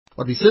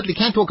What we certainly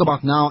can talk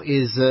about now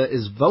is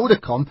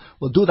Vodacom.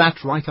 We'll do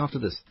that right after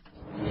this.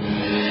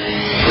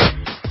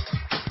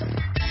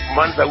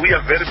 Manza, we are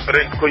very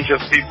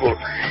brand-conscious people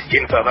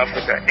in South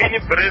Africa.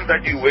 Any brand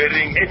that you're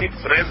wearing, any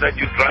brand that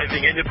you're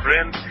driving, any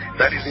brand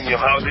that is in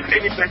your house, if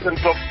any person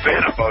talks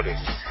bad about it,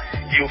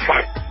 you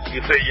fight.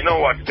 You say, you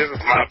know what, this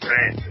is my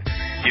brand.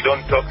 You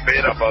don't talk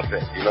bad about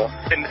that, you know.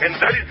 And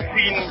that is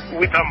seen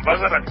with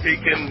ambassadors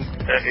taken,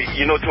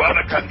 to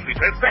other countries,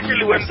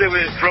 especially when they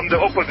were from the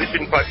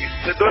opposition parties.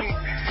 They don't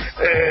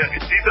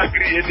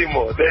disagree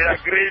anymore. They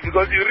agree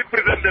because you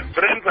represent the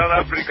brand South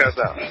Africa,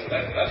 sir.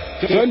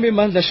 Join me,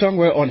 Mandla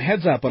Shongwe, on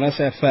Heads Up on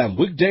SAFM,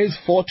 weekdays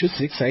 4 to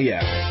 6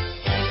 a.m.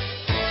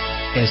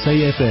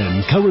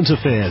 SAFM Current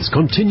Affairs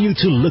continue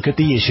to look at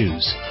the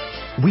issues.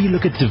 We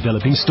look at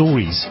developing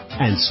stories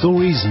and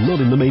stories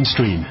not in the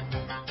mainstream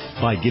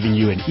by giving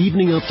you an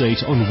evening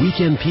update on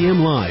Weekend PM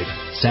Live,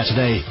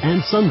 Saturday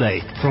and Sunday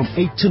from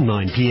 8 to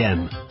 9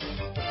 p.m.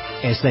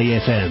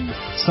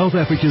 SAFM, South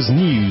Africa's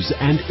news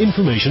and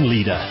information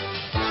leader.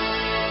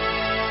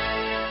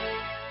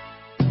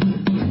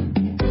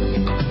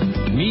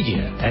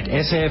 Media at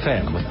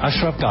SAFM with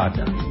Ashraf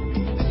Gardner.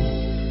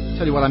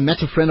 Tell you what, I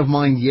met a friend of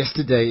mine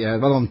yesterday,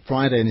 on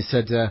Friday, and he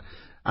said,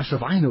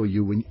 Ashraf, I know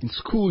you. In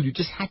school, you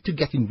just had to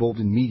get involved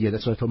in media.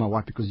 That's what I told my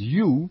wife, because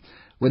you,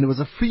 when there was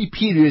a free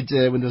period,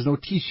 when there was no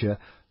teacher,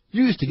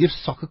 you used to give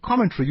soccer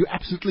commentary. You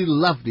absolutely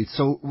loved it.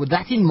 So with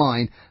that in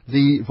mind,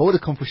 the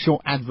Vodacom for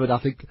Sure advert, I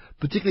think,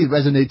 particularly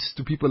resonates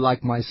to people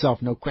like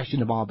myself. No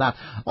question about that.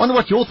 I wonder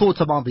what your thoughts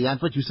about the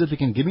advert. You certainly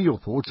can give me your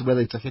thoughts, whether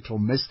it's a hit or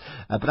miss.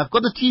 But I've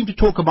got the team to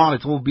talk about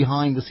it all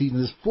behind the scenes.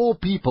 There's 4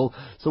 people.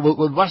 So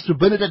we'll rush to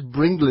Bernadette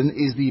Bringlin,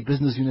 is the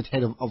business unit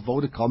head of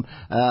Vodacom.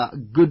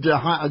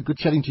 Good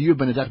chatting to you,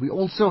 Bernadette. We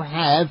also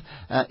have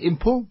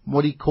Impo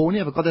Morikoni.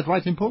 Have I got that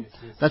right, Impo?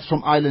 Yes. That's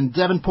from Island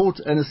Devonport.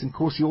 Ernest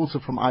Nkosi, also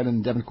from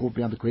Island Devonport,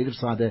 behind the creative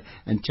side there,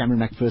 and Cameron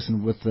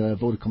McPherson with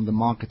Vodacom, the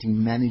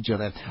marketing manager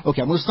there.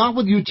 Okay, I'm going to start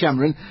with you,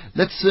 Cameron.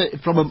 Let's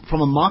from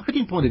a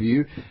marketing point of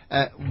view,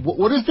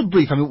 what is the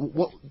brief? I mean,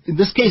 in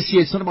this case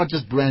here, it's not about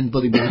just brand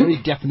building, but a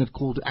very definite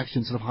call to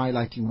action, sort of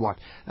highlighting what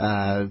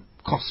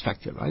cost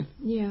factor, right?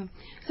 Yeah.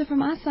 So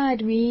from our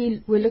side,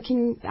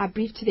 our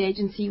brief to the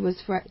agency was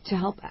to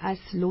help us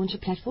launch a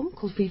platform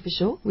called Free for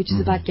Sure, which is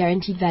about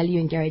guaranteed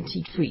value and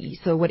guaranteed free.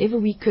 So whatever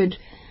we could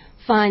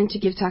find to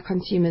give to our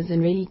consumers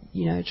and really,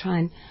 try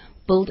and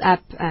build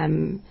up,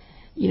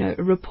 a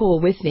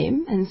rapport with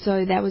them. And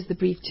so that was the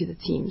brief to the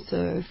team.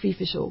 So Free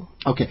for Sure.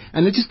 Okay.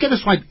 And let's just get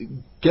us right.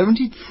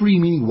 Guaranteed free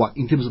meaning what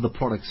in terms of the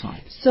product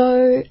side?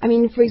 So, I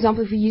mean, for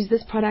example, if we use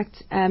this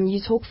product,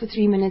 you talk for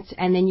 3 minutes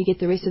and then you get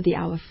the rest of the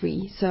hour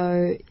free.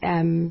 So,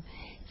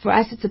 for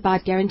us, it's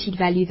about guaranteed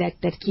value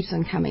that keeps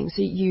on coming.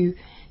 So you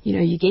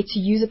get to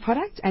use a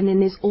product and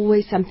then there's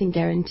always something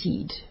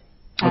guaranteed.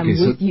 Okay,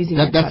 so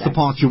that's the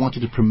part you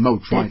wanted to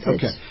promote, right?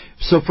 Okay.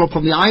 So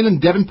from the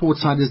Island Devonport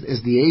side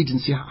as the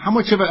agency, how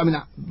much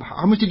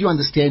did you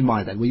understand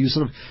by that? Were you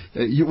sort of,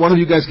 one of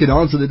you guys can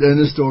answer that,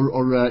 Ernest or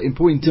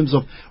Impo, in terms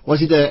of,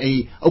 was it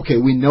okay,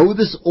 we know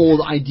this, or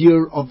the idea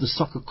of the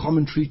soccer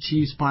commentary,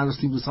 Chiefs, Pirates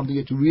thing was something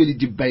that you really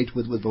debate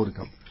with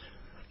Vodacom?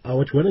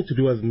 What we wanted to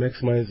do was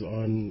maximize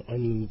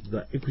on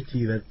the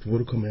equity that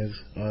Vodacom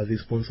has. They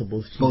sponsor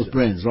both teams. Both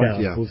brands, right?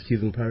 Yeah, both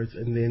Chiefs and Pirates.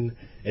 And then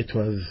it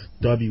was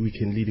Derby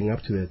weekend leading up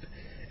to that.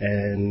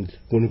 And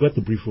when we got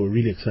the brief, we were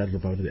really excited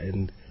about it.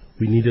 And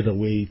we needed a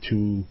way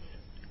to,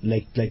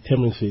 like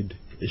Cameron said,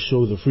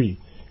 shows are free.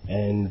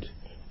 And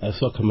a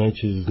soccer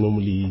match is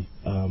normally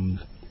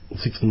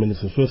 60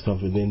 minutes in the first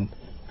half. And then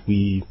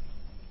we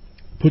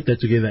put that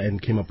together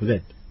and came up with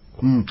that.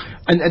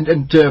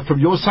 And from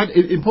your side,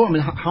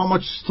 important. How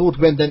much thought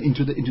went then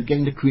into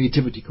getting the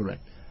creativity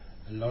correct?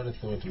 A lot of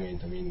thought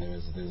went. I mean,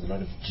 there's a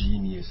lot of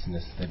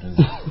geniusness that was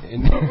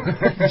in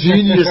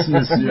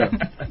geniusness.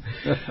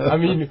 Yeah. I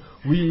mean,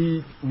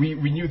 we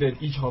knew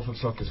that each half of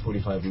soccer is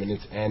 45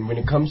 minutes, and when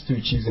it comes to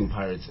Chiefs and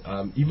Pirates,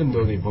 even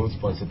though they're both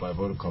sponsored by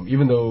Vodacom,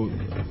 even though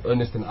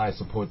Ernest and I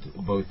support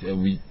both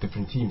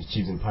different teams,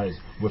 Chiefs and Pirates,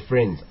 we're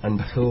friends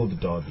until the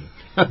derby.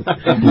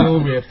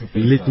 Until we have to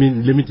face let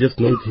me just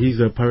note, he's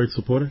a Pirate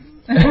supporter.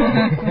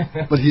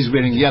 But he's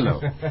wearing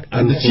yellow,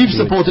 and the Chief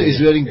supporter is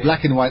wearing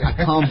black and white. I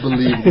can't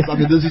believe this. I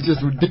mean, this is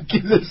just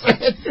ridiculous.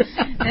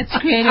 That's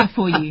creative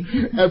for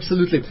you.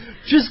 Absolutely.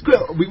 Just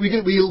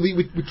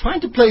we're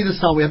trying to play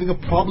this out. We're having a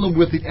problem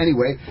with it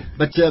anyway.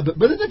 But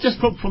just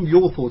from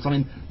your thoughts, I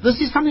mean, this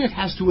is something that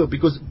has to work,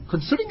 because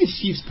considering it's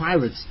Chiefs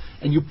Pirates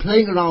and you're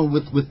playing around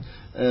with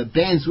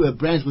brands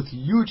with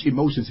huge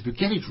emotions, if you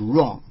get it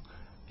wrong,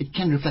 it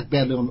can reflect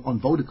badly on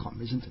Vodacom,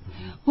 isn't it?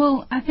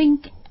 Well, I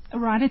think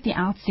right at the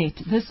outset,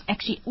 this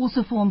actually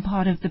also formed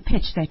part of the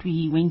pitch that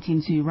we went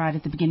into right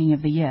at the beginning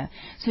of the year.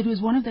 So it was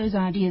one of those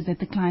ideas that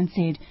the client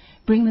said,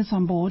 bring this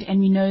on board,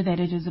 and we know that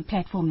it is a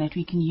platform that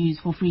we can use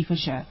for Free for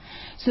Sure.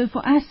 So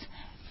for us,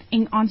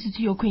 in answer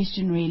to your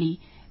question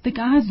really, the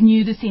guys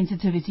knew the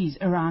sensitivities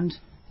around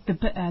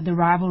the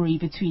rivalry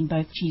between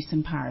both Chiefs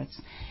and Pirates.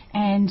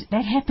 And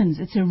that happens.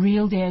 It's a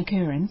real day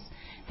occurrence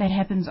that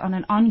happens on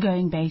an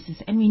ongoing basis,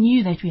 and we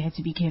knew that we had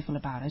to be careful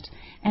about it.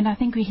 And I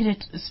think we hit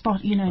it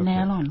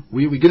nail on.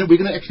 We're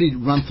gonna actually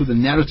run through the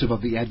narrative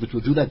of the advert.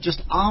 We'll do that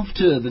just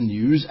after the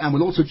news, and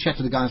we'll also chat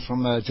to the guys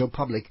from Joe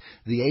Public,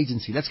 the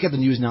agency. Let's get the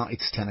news now.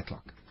 It's 10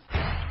 o'clock.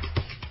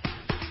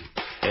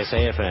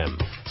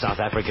 SAFM, South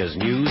Africa's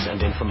news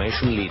and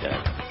information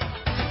leader.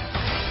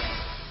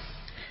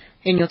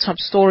 In your top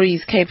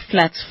stories, Cape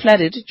Flats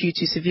flooded due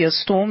to severe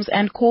storms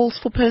and calls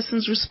for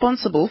persons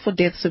responsible for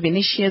deaths of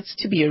initiates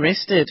to be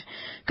arrested.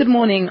 Good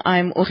morning,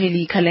 I'm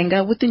Aurélie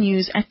Kalenga with the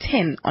news at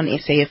 10 on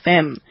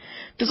SAFM.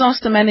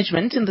 Disaster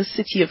management in the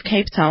city of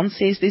Cape Town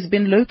says there's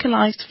been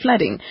localized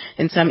flooding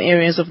in some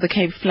areas of the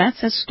Cape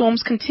Flats as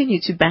storms continue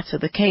to batter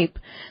the Cape.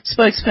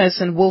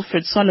 Spokesperson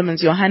Wilfred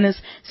Solomons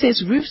Johannes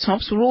says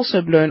rooftops were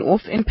also blown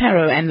off in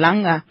Parow and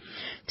Langa.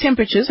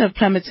 Temperatures have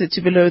plummeted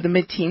to below the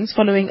mid-teens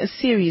following a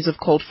series of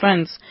cold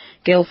fronts.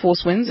 Gale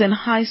force winds and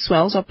high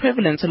swells are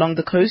prevalent along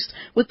the coast,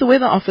 with the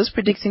Weather Office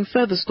predicting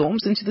further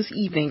storms into this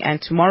evening and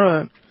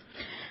tomorrow.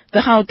 The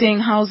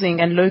Gauteng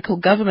Housing and Local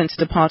Government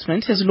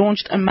Department has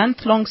launched a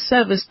month-long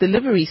service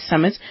delivery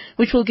summit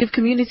which will give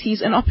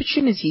communities an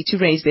opportunity to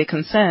raise their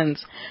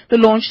concerns. The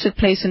launch took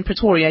place in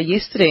Pretoria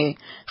yesterday.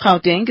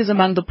 Gauteng is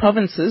among the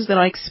provinces that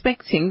are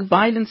expecting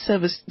violent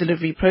service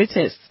delivery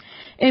protests.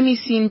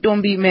 MEC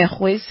Ntombi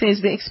Mehwe says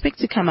they expect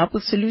to come up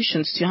with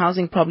solutions to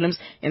housing problems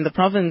in the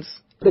province.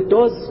 The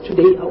doors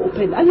today are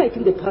open, unlike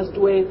in the past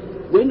where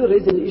when you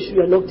raise an issue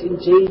you are locked in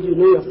jail,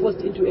 you're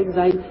forced into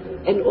exile,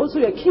 and also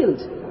you're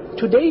killed.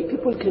 Today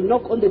people can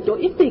knock on the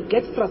door. If they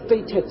get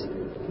frustrated,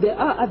 there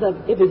are other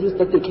avenues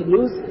that they can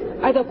use,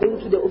 either going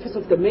to the office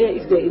of the mayor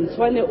if they're in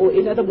Tshwane or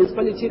in other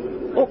municipality,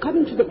 or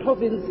coming to the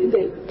province in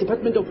the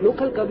Department of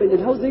Local Government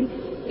and Housing.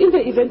 In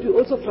the event we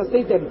also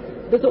frustrate them,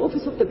 there's the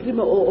office of the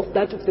Premier or of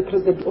that of the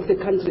President of the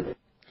country.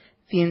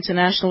 The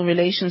International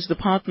Relations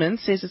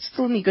Department says it's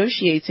still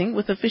negotiating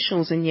with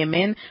officials in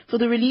Yemen for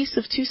the release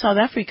of 2 South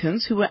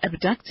Africans who were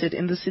abducted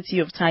in the city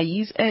of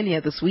Taiz earlier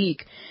this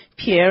week.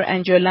 Pierre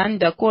and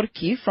Yolanda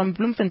Korki from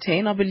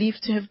Bloemfontein are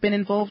believed to have been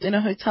involved in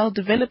a hotel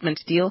development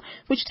deal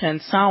which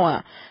turned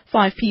sour.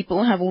 5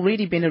 people have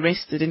already been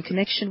arrested in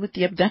connection with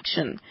the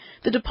abduction.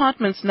 The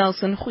department's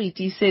Nelson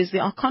Huiti says they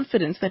are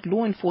confident that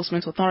law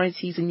enforcement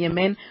authorities in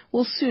Yemen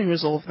will soon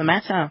resolve the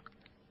matter.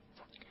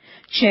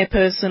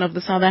 Chairperson of the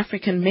South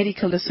African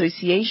Medical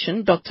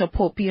Association, Dr.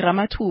 Poppy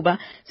Ramathuba,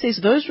 says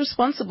those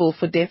responsible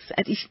for deaths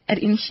at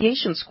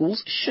initiation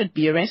schools should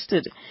be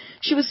arrested.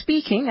 She was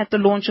speaking at the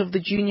launch of the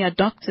Junior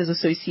Doctors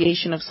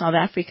Association of South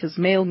Africa's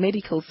male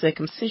medical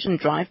circumcision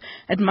drive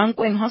at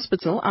Mankweng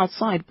Hospital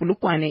outside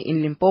Polokwane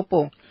in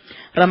Limpopo.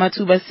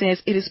 Ramathuba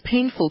says it is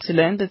painful to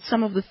learn that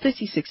some of the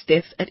 36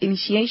 deaths at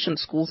initiation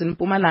schools in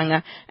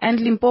Mpumalanga and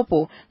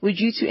Limpopo were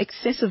due to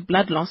excessive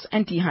blood loss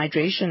and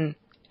dehydration.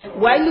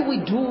 While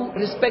we do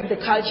respect the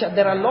culture,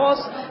 there are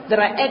laws,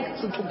 there are acts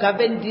to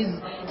govern this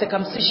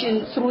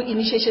circumcision through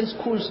initiation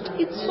schools.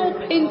 It's so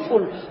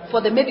painful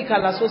for the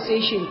medical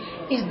association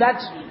is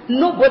that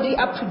nobody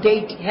up to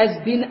date has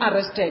been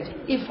arrested.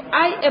 If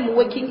I am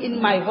working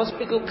in my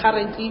hospital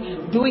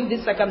currently doing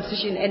this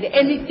circumcision and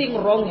anything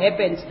wrong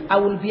happens, I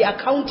will be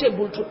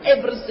accountable to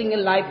every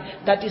single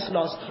life that is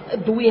lost.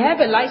 Do we have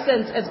a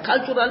license as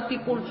cultural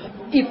people?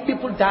 If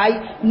people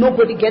die,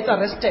 nobody gets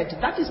arrested.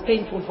 That is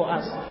painful for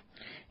us.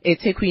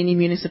 eThekwini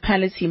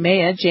Municipality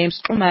Mayor James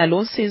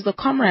Xumalo says the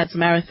Comrades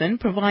Marathon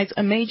provides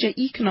a major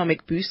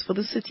economic boost for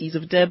the cities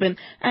of Durban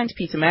and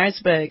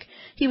Pietermaritzburg.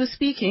 He was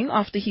speaking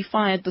after he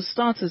fired the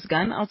starter's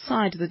gun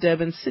outside the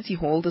Durban City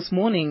Hall this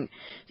morning.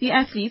 The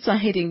athletes are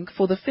heading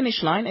for the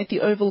finish line at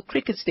the Oval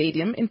Cricket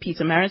Stadium in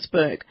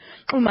Pietermaritzburg.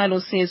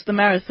 Xumalo says the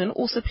marathon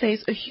also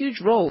plays a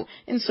huge role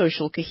in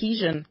social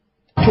cohesion.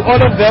 To all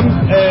of them,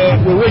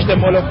 we wish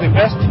them all of the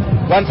best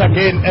once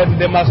again, and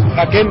they must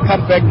again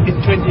come back in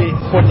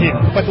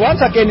 2014. But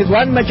once again, it's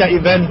one major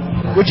event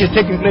which is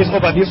taking place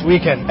over this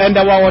weekend, and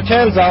our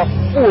hotels are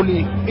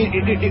fully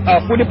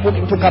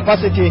booked to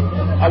capacity.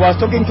 I was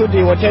talking to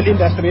the hotel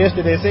industry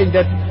yesterday, saying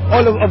that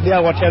all of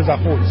their hotels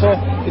are full. So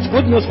it's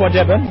good news for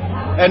Durban,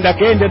 and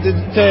again, that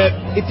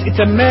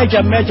it's a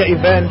major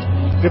event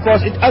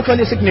because it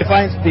actually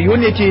signifies the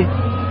unity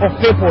of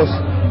peoples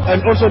and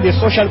also the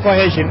social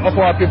cohesion of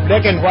our people,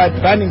 black and white,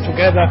 banding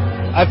together.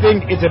 I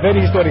think it's a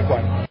very historic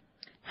one.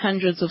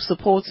 Hundreds of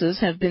supporters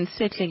have been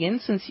settling in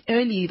since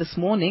early this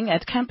morning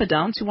at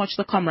Camperdown to watch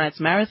the Comrades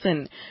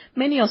Marathon.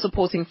 Many are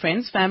supporting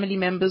friends, family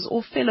members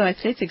or fellow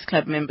athletics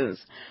club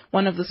members.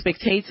 One of the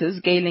spectators,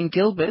 Galen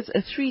Gilbert,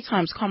 a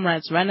 3-times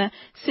Comrades runner,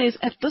 says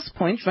at this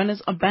point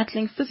runners are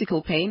battling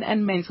physical pain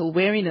and mental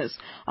weariness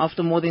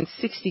after more than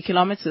 60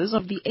 kilometers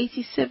of the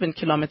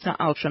 87-kilometer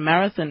ultra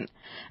marathon.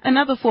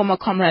 Another former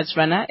Comrades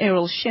runner,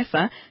 Errol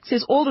Sheffer,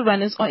 says all the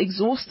runners are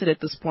exhausted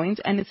at this point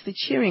and it's the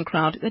cheering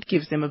crowd that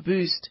gives them a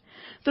boost.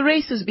 The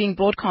race is being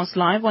broadcast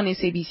live on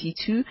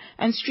SABC2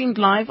 and streamed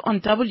live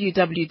on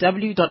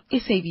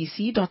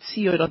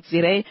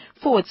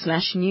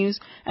www.sabc.co.za/news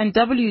and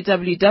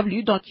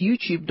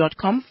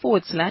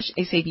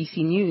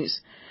www.youtube.com/SABC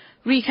News.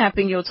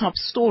 Recapping your top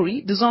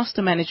story,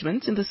 disaster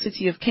management in the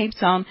city of Cape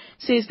Town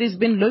says there's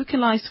been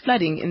localized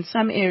flooding in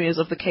some areas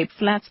of the Cape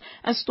Flats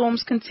as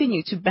storms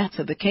continue to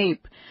batter the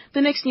Cape.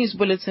 The next news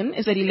bulletin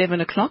is at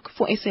 11 o'clock.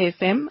 For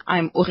SAFM,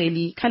 I'm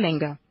Aurélie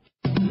Kalenga.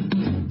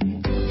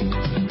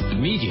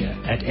 Media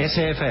at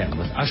SAFM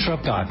with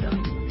Ashraf Gardner.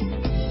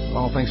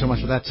 Well, thanks so much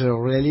for that,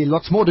 Aurélie.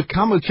 Lots more to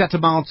come. We'll chat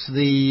about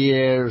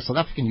the South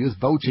African youth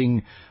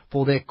voting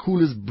for their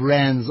coolest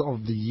brands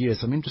of the year.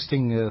 Some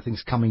interesting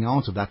things coming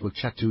out of that. We'll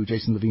chat to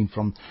Jason Levine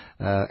from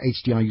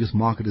HDI Youth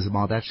Marketers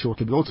about that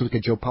shortly. We'll also look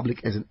at Joe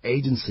Public as an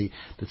agency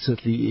that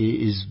certainly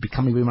is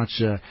becoming very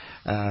much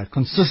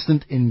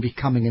consistent in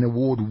becoming an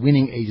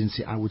award-winning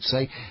agency, I would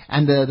say.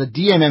 And the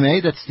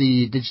DMMA, that's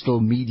the Digital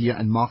Media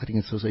and Marketing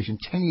Association,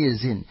 10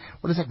 years in.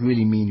 What does that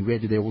really mean? Where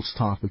did they all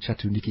start? We'll chat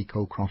to Nikki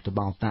Cocroft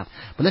about that.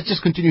 But let's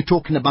just continue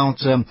talking about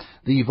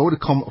the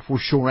Vodacom for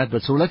Sure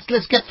advert. So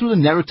let's get through the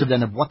narrative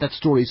then of what that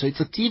story is. So it's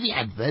a TV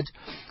advert.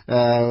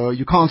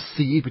 You can't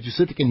see it, but you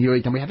certainly can hear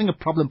it. And we're having a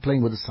problem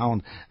playing with the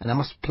sound, and I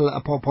must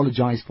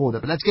apologize for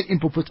that. But let's get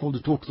Impo first of all to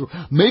talk through.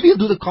 Maybe he'll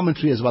do the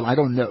commentary as well. I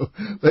don't know.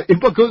 But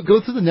Impo, go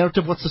through the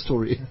narrative. What's the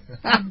story?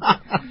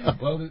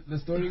 Well, the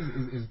story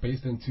is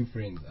based on two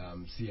friends,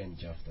 Sia and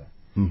Jafta.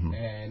 Mm-hmm.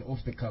 And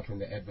off the cuff, when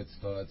the advert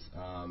starts,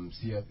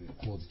 Sia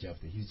calls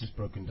Jafta. He's just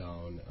broken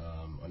down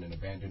on an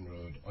abandoned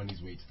road on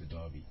his way to the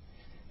derby.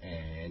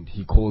 And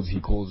he calls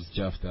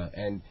Jafta,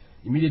 and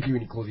immediately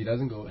when he calls, he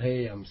doesn't go,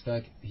 "Hey, I'm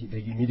stuck."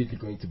 They immediately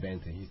go into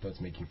banter. He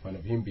starts making fun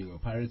of him being a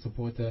Pirate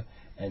supporter,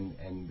 and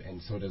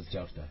so does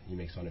Jafta. He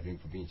makes fun of him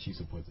for being a Chiefs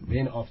supporter.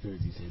 Then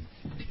afterwards he says,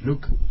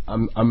 "Look,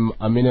 I'm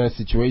in a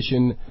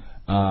situation.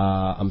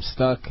 I'm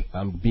stuck.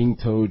 I'm being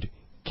towed.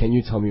 Can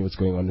you tell me what's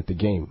going on at the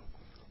game?"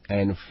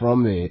 And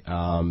from there,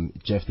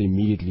 Jafta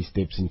immediately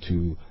steps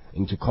into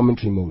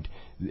commentary mode.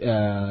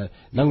 But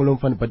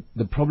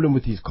the problem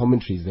with his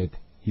commentary is that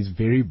he's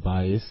very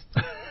biased.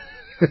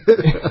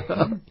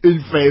 In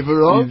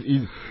favor of?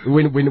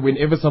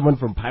 Whenever someone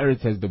from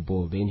Pirates has the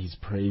ball, then he's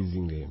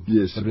praising them.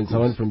 Yes. But when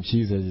someone from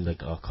Chiefs has, he's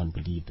like, "Oh, I can't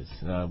believe this.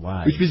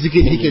 Why?" Which means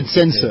he can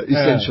censor,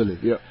 essentially.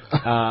 Yeah.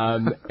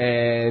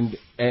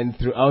 And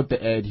throughout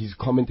the ad, he's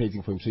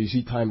commentating for him. So you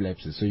see time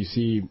lapses. So you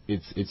see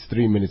it's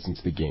 3 minutes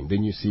into the game.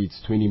 Then you see it's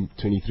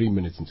 23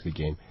 minutes into the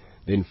game.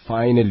 Then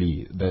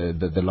finally,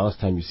 the last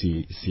time you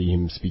see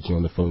him speaking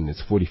on the phone,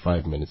 it's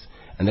 45 minutes.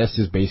 And that's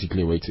just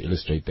basically a way to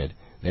illustrate that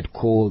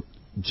call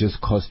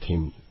just cost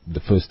him the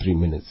first 3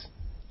 minutes,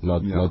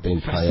 not the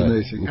entire.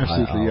 Fascinating,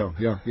 absolutely,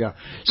 hour. yeah.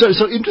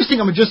 So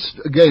interesting. I mean, just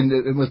again,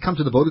 we'll come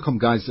to the Vodacom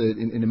guys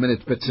in a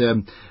minute, but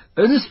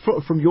Ernest,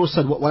 from your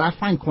side, what I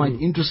find quite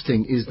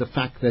interesting is the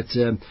fact that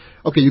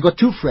okay, you've got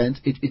two friends.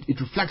 It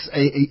reflects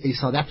a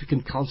South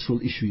African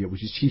cultural issue here,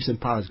 which is Chiefs and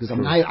Pirates. Because I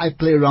mean, I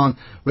play around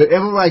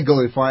wherever I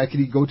go. If I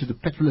actually go to the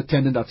petrol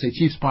attendant, I'd say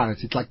Chiefs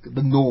Pirates. It's like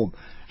the norm.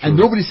 And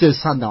nobody says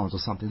Sundowns or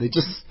something. They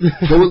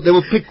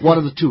will pick one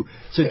of the two.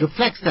 So it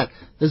reflects that.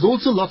 There's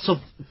also lots of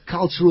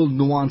cultural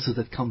nuances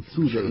that come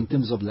through there in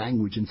terms of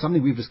language, and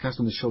something we've discussed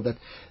on the show that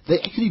they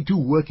actually do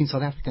work in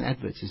South African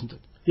adverts, isn't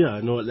it?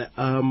 Yeah, no.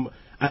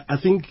 I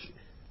think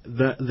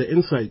the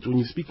insight when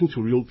you're speaking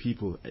to real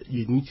people,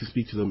 you need to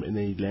speak to them in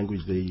a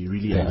language they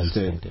really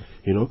understand.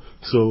 You know,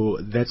 so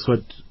that's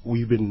what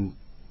we've been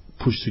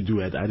pushed to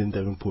do at Island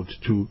Davenport,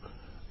 to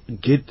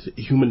get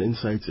human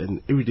insights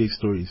and everyday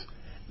stories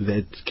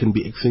that can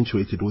be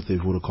accentuated with a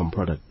Vodacom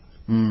product.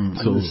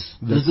 So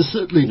this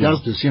certainly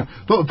does this, yeah.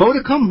 But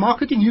Vodacom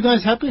marketing, you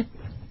guys happy?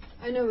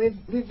 Oh no,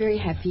 we're very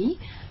happy.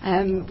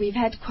 We've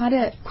had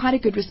quite a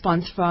good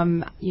response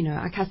from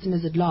our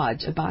customers at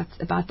large about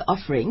the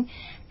offering,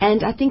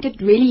 and I think it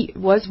really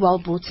was well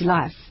brought to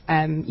life.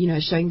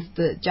 Showing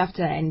the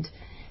Jafta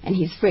and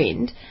his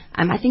friend.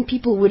 I think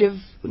people would have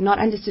not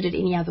understood it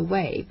any other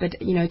way. But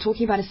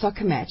talking about a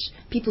soccer match,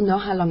 people know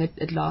how long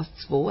it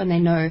lasts for, and they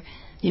know.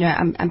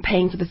 I'm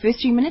paying for the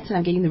first 3 minutes and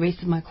I'm getting the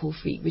rest of my call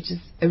free, which is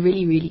a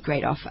really, really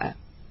great offer.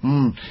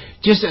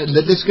 Just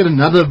let's get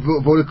another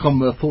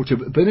Vodacom thought here.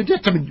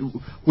 Bernadette, I mean,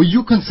 were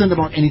you concerned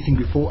about anything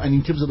before? And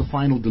in terms of the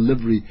final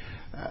delivery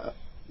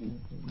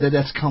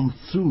that's come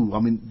through, I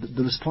mean,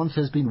 the response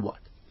has been what?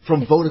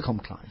 From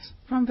Vodacom clients?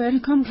 From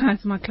Vodacom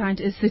clients, my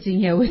client is sitting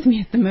here with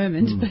me at the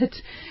moment, but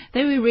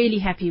they were really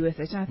happy with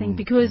it. I think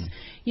because,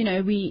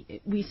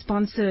 we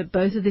sponsor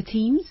both of the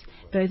teams.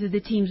 Both of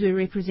the teams were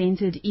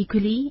represented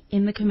equally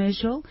in the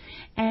commercial.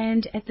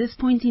 And at this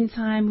point in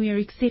time, we are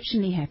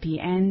exceptionally happy.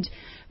 And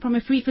from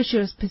a Free for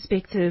Sure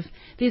perspective,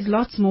 there's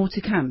lots more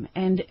to come.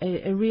 And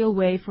a real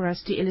way for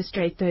us to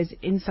illustrate those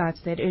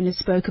insights that Ernest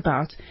spoke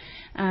about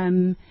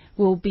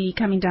will be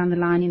coming down the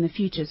line in the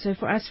future. So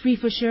for us, Free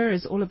for Sure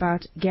is all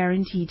about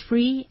guaranteed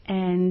free.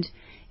 And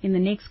in the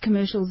next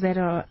commercials that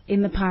are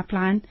in the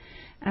pipeline,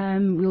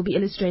 we'll be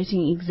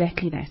illustrating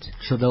exactly that.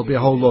 So there'll be a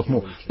whole lot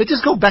more. Let's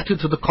just go back to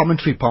the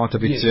commentary part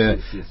of it.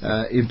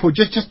 Info.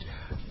 Just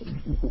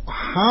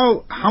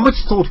how much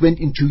thought went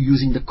into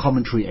using the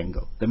commentary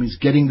angle? That means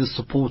getting the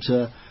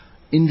supporter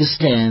in the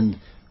stand,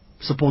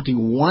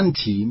 supporting one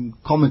team,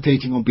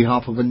 commentating on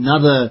behalf of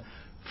another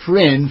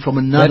friend from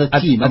another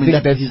team. I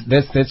think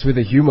that's where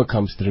the humor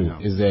comes through.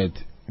 Is that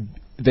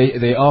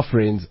they are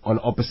friends on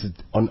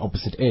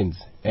opposite ends,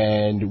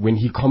 and when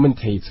he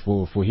commentates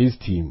for his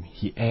team,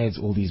 he adds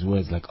all these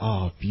words like,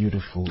 "Oh,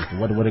 beautiful!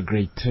 What a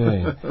great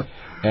turn!"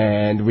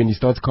 And when he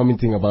starts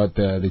commenting about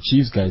the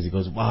Chiefs guys, he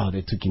goes, "Wow,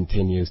 they took him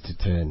 10 years to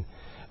turn.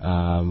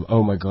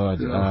 Oh my God,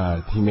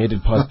 he made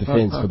it past the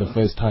fence for the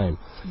first time."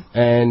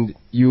 And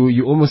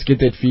you almost get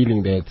that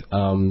feeling that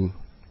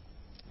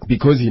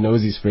because he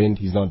knows his friend,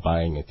 he's not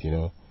buying it,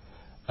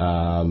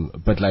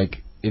 but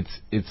like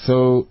it's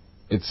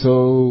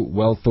so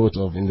well thought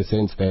of, in the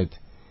sense that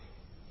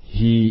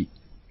he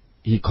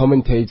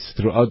commentates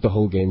throughout the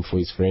whole game for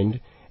his friend,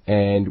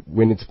 and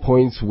when it's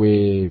points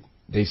where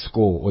they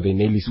score or they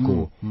nearly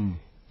score,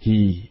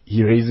 he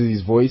raises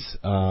his voice,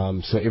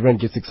 so everyone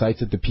gets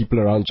excited. The people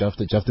around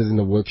Jafta's in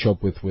the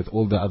workshop with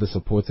all the other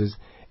supporters,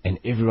 and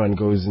everyone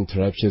goes into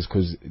raptures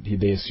because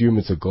they assume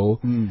it's a goal,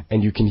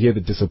 and you can hear the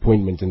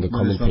disappointment in the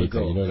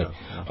commentator,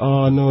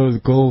 "Oh no, the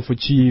goal for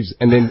Chiefs,"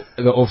 and then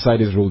the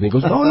offside is ruled. He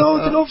goes, "No,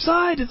 it's an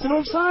offside,"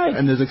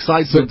 and there's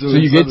excitement. So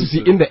you get to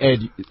see in the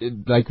ad,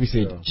 like we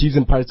said, Chiefs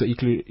and Pirates are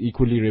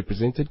equally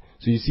represented.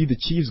 So you see the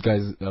Chiefs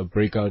guys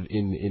break out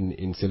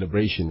in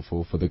celebration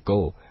for the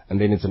goal, and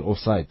then it's an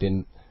offside.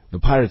 Then the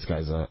Pirates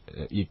guys are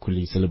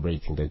equally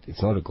celebrating that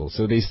it's not a goal.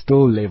 So they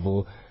still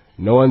level.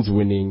 No one's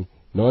winning.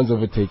 No one's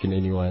overtaken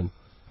anyone.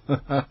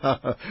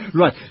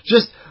 Right.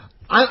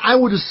 I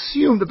would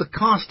assume that the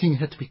casting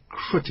had to be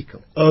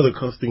critical. Oh, the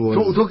casting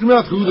was... Talking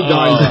about who the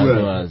guys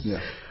were.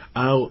 Yeah.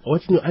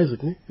 What's his name?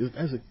 Isaac, ne? Is it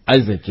Isaac?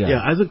 Isaac, yeah.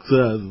 Yeah, Isaac's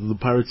the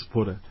Pirate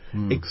supporter.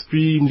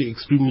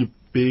 Extremely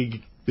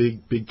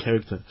big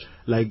character.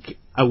 Like,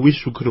 I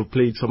wish we could have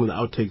played some of the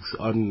outtakes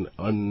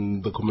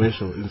on the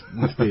commercial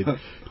instead.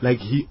 Like,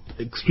 he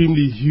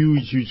extremely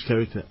huge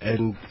character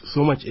and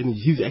so much energy.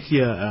 He's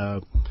actually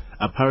a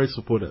Pirate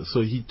supporter,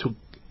 so he took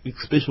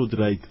special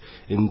delight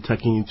in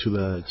tucking into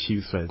the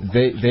Chiefs fans.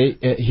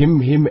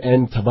 Him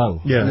and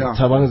Tabang. Yeah.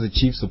 Tabang is a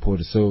Chiefs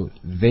supporter, so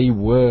they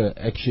were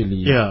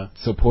actually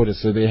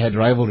supporters. So they had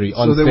rivalry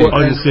on set. They were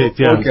on set.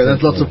 Yeah. Okay,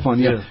 that's lots of fun.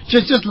 Yeah.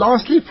 Just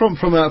lastly, from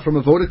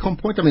a Vodacom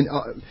point, I mean,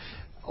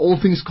 all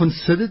things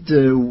considered,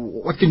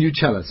 what can you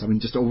tell us? I mean,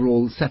 just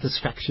overall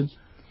satisfaction.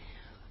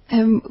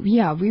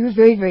 Yeah, we were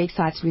very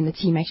excited when the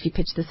team actually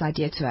pitched this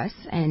idea to us,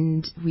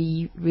 and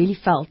we really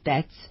felt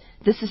that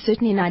this is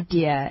certainly an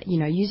idea,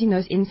 using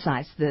those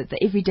insights, the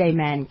everyday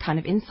man kind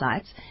of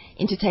insights,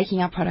 into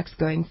taking our products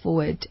going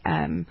forward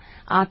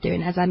out there.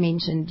 And as I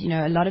mentioned,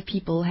 a lot of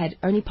people had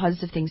only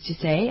positive things to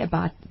say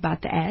about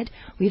the ad.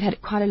 We've had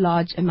quite a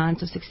large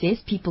amount of success,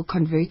 people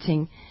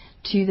converting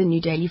to the new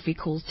daily free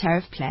calls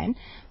tariff plan,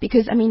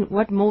 because, I mean,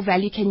 what more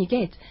value can you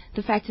get?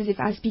 The fact is, if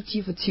I speak to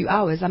you for 2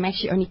 hours, I'm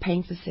actually only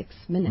paying for 6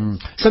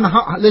 minutes. So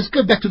now, let's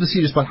go back to the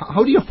serious part.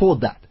 How do you afford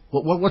that?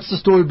 What's the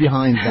story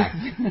behind that?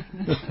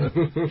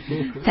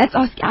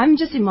 I'm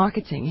just in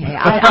marketing here.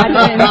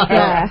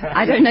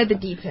 I don't know the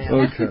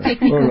details. Okay.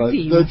 Technical all right.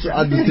 team. That's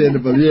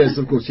understandable. Yes,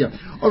 of course. Yeah.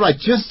 All right.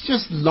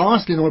 Just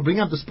lastly, and I'll bring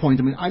up this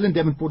point. I mean, Island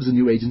Davenport is a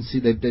new agency.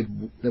 They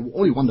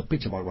only won the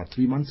pitch about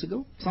 3 months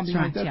ago, something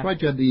like that,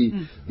 right? You had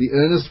the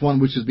Earnest one,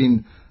 which has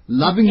been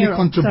lovingly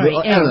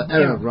controversial.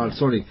 Error. Right.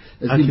 Sorry.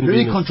 It's been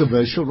very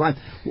controversial, right?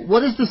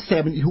 What is the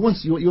 7? Who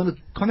wants you want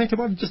to comment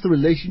about just the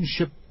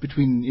relationship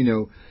between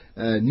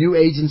new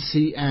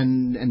agency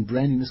and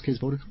brand, in this case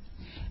Vodacom?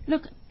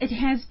 Look, it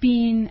has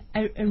been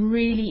a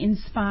really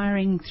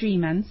inspiring 3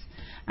 months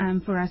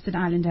for us at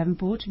Island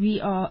Davenport. We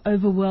are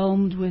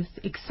overwhelmed with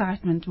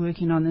excitement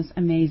working on this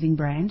amazing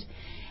brand.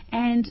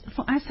 And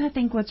for us, I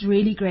think what's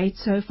really great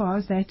so far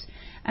is that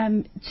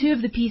 2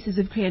 of the pieces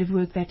of creative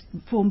work that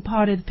form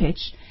part of the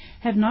pitch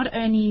have not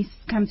only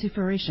come to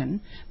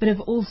fruition, but have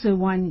also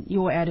won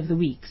your ad of the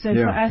week. So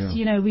for us,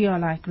 we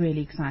are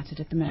really excited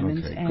at the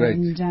moment. Okay,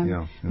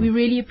 and we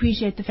really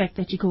appreciate the fact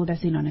that you called us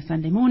in on a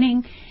Sunday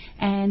morning,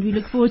 and we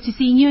look forward to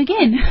seeing you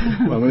again.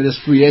 Well, maybe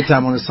there's free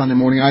airtime on a Sunday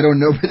morning, I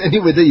don't know, but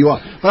anyway, there you are.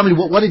 But I mean,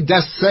 what it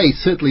does say,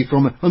 certainly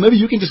maybe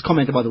you can just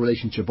comment about the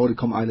relationship,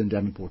 Vodacom Island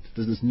Davenport.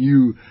 There's this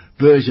new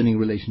burgeoning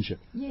relationship.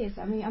 Yes,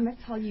 I mean, I must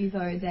tell you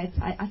though that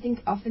I think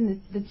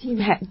often the team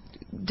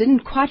didn't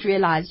quite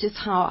realize just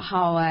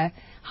how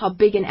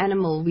big an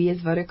animal we as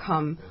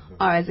Vodacom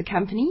are as a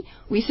company.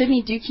 We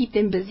certainly do keep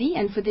them busy,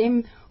 and for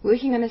them,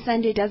 working on a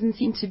Sunday doesn't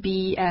seem to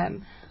be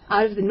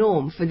out of the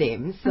norm for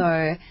them.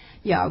 So,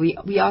 yeah,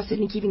 we are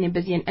certainly keeping them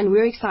busy, and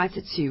we're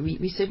excited too.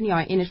 We certainly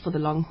are in it for the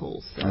long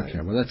haul. So. Okay,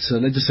 well, let's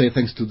just say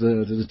thanks to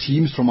the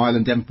teams from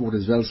Island Devonport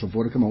as well. So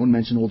Vodacom, I won't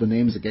mention all the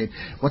names again.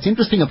 What's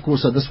interesting, of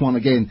course, this one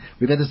again,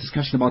 we've had this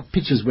discussion about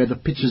pitches where the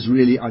pitches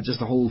really are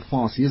just a whole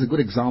farce. Here's a good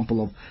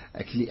example of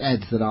actually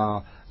ads that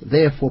are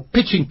there for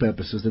pitching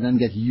purposes that then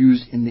get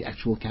used in the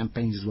actual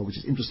campaigns as well, which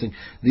is interesting.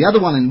 The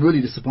other one, and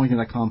really disappointing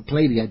that I can't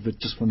play the advert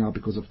just for now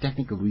because of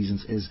technical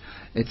reasons, is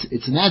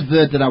it's an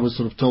advert that I was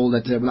sort of told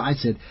that, I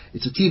said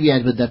it's a TV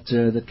advert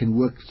that can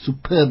work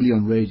superbly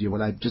on radio.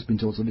 Well, I've just been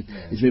told so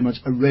it's very much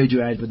a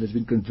radio advert that's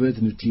been converted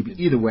into TV.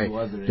 Either way,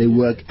 they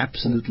work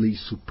absolutely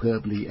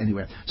superbly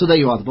anyway. So there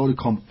you are, the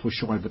Vodacom for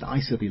sure, but I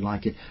certainly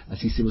like it.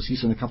 As you see, we'll see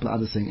some a couple of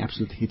others saying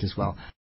absolute hit as well.